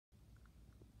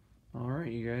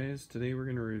Alright you guys, today we're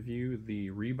going to review the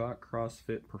Reebok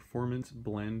CrossFit Performance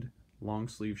Blend long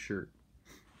sleeve shirt.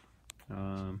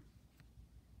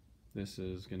 This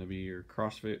is going to be your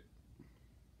CrossFit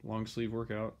long sleeve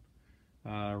workout.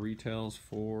 Retails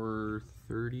for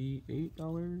 $38?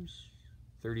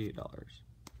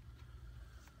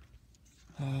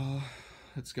 $38.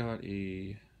 It's got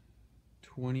a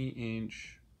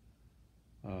 20-inch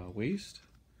waist,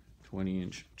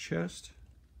 20-inch chest,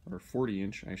 or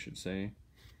 40-inch I should say,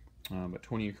 but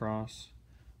 20 across,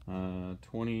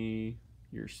 20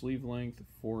 your sleeve length,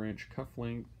 4-inch cuff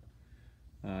length.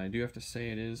 I do have to say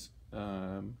it is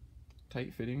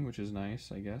tight fitting, which is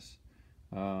nice, I guess.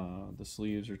 The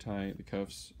sleeves are tight, the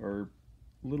cuffs are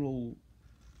a little,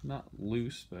 not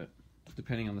loose, but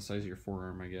depending on the size of your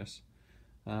forearm, I guess.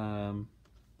 But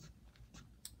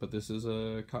this is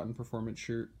a cotton performance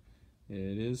shirt.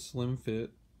 It is slim fit.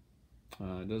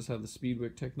 It does have the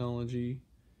Speedwick technology,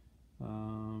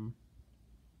 and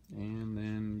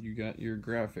then you got your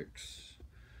graphics.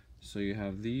 So you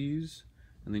have these,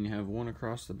 and then you have one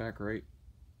across the back right.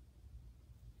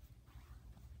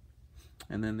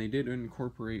 And then they did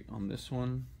incorporate on this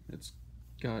one, it's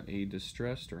got a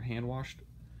distressed or hand washed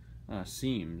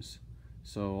seams.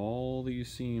 So all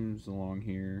these seams along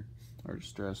here are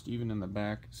distressed. Even in the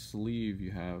back sleeve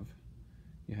you have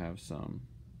some.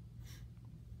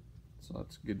 So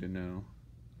that's good to know.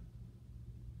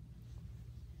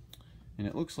 And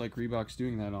it looks like Reebok's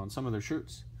doing that on some of their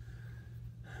shirts.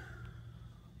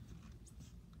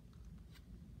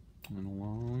 And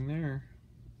along there.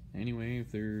 Anyway,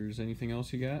 if there's anything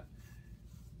else you got,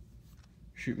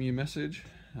 shoot me a message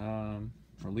or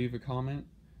leave a comment.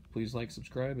 Please like,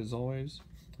 subscribe as always,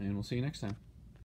 and we'll see you next time.